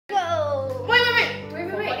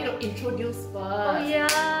introduce first. Oh yeah.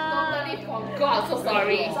 Totally forgot. So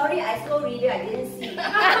sorry. Sorry, I slow reader. I didn't see. It's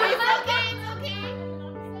okay. It's okay.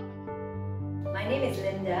 My name is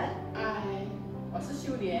Linda. Hi, 我是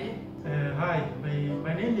Siew Lian. Hi,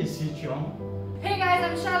 my name is Sie Cheong. Hey guys,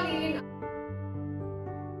 I'm Charlene.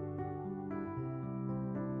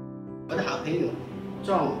 我的好朋友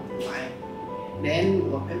中来，连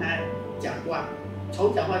我跟他讲话，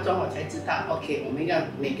从讲话中我才知道 ，OK， 我们要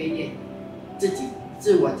每个月自己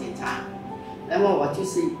自我检查。那么我就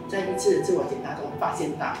是在一次自我检查中发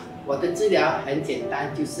现到，我的治疗很简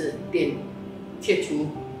单，就是切除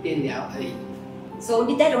电疗而已。 So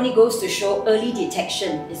that only goes to show early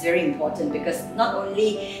detection is very important because not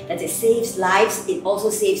only that it saves lives, it also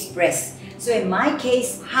saves breasts. So in my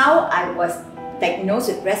case, how I was diagnosed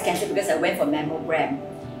with breast cancer because I went for mammogram.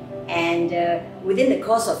 And within the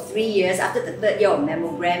course of 3 years, after the 3rd year of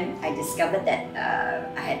mammogram, I discovered that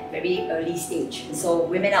I had very early stage. So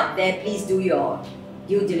women out there, please do your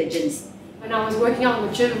due diligence. When I was working out in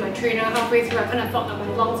the gym with my trainer, halfway through I kind of felt that my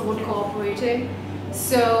lungs weren't cooperating.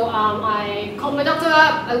 So I called my doctor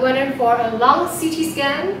up, I went in for a lung CT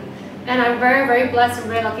scan, and I'm very, very blessed and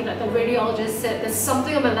very lucky that the radiologist said there's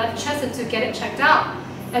something on my left chest and to get it checked out.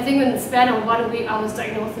 I think in the span of 1 week I was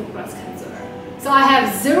diagnosed with breast cancer. So I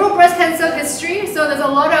have 0 breast cancer history, so there's a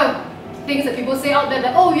lot of things that people say out there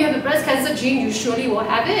that, oh, you have the breast cancer gene, you surely will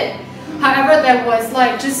have it. However, there was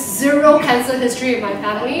like just 0 cancer history in my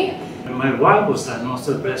family. When my wife was diagnosed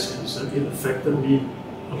with breast cancer, it affected me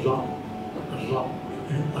a lot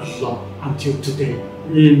until today.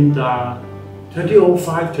 In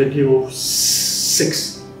 2005,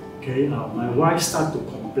 2006, okay, my wife started to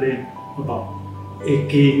complain about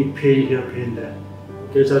aching, pain here, pain there.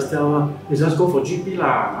 Okay, just tell her, just go for GP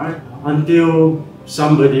lah, right? Until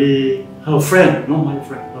somebody, her friend, not my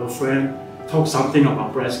friend, her friend talked something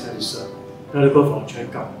about breast cancer. Gotta go for a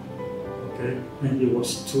checkup. Okay, and it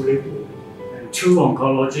was too late. And 2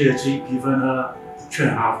 oncology actually given her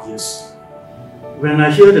 2.5 years. When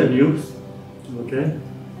I hear the news, okay,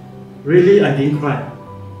 really I didn't cry.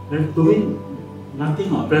 Like doing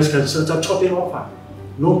nothing on breast cancer, just chop it off.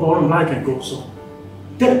 No problem, life can go so.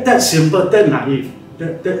 That simple, that naive,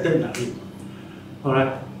 that naive.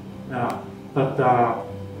 Alright, but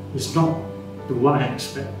it's not to what I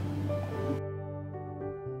expect.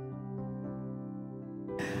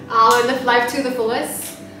 I live life to the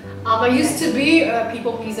fullest. I used to be a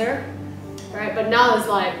people pleaser, right? But now it's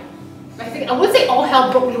like, I wouldn't say all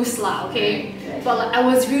hell broke loose lah, okay? But like, I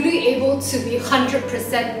was really able to be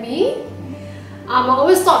 100% me. I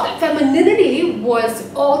always thought that femininity was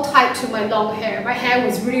all tied to my long hair. My hair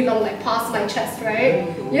was really long, like past my chest, right?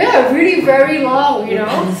 Yeah, really very long, you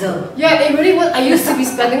know? Yeah, it really was. I used to be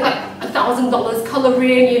spending like $1,000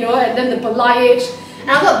 coloring, you know, and then the balayage.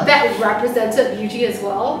 And I thought that represented beauty as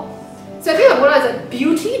well. So I think I realized that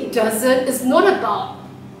beauty it's not about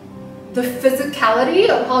the physicality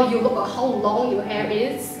of how you look or how long your hair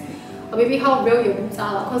is, or maybe how real your boobs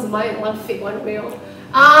are, because mine one fake, one real.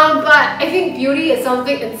 But I think beauty is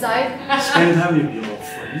something inside. Spend time with your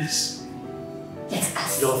friends, That's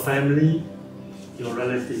us. your family, your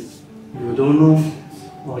relatives. You don't know,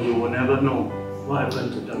 or you will never know what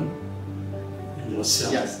happened to them and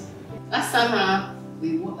yourself. Yes. Last time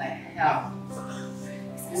we work like hell,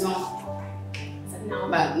 you know.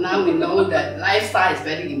 But now we know that lifestyle is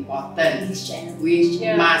very important. We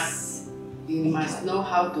must know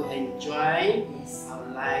how to enjoy our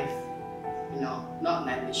life, you know, not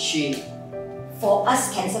like machine. For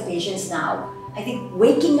us cancer patients now, I think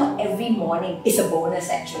waking up every morning is a bonus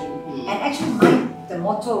actually. And actually the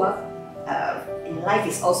motto in life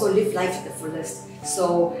is also live life to the fullest.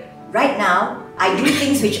 So right now, I do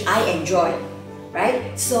things which I enjoy,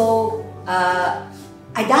 right? So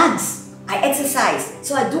I dance. I exercise,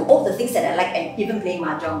 so I do all the things that I like, and even play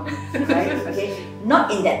mahjong, right? Okay, not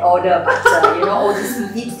in that order, but you know, all these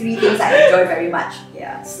 3 things I enjoy very much.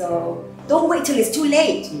 Yeah, so don't wait till it's too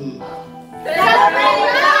late.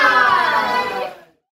 Celebrate!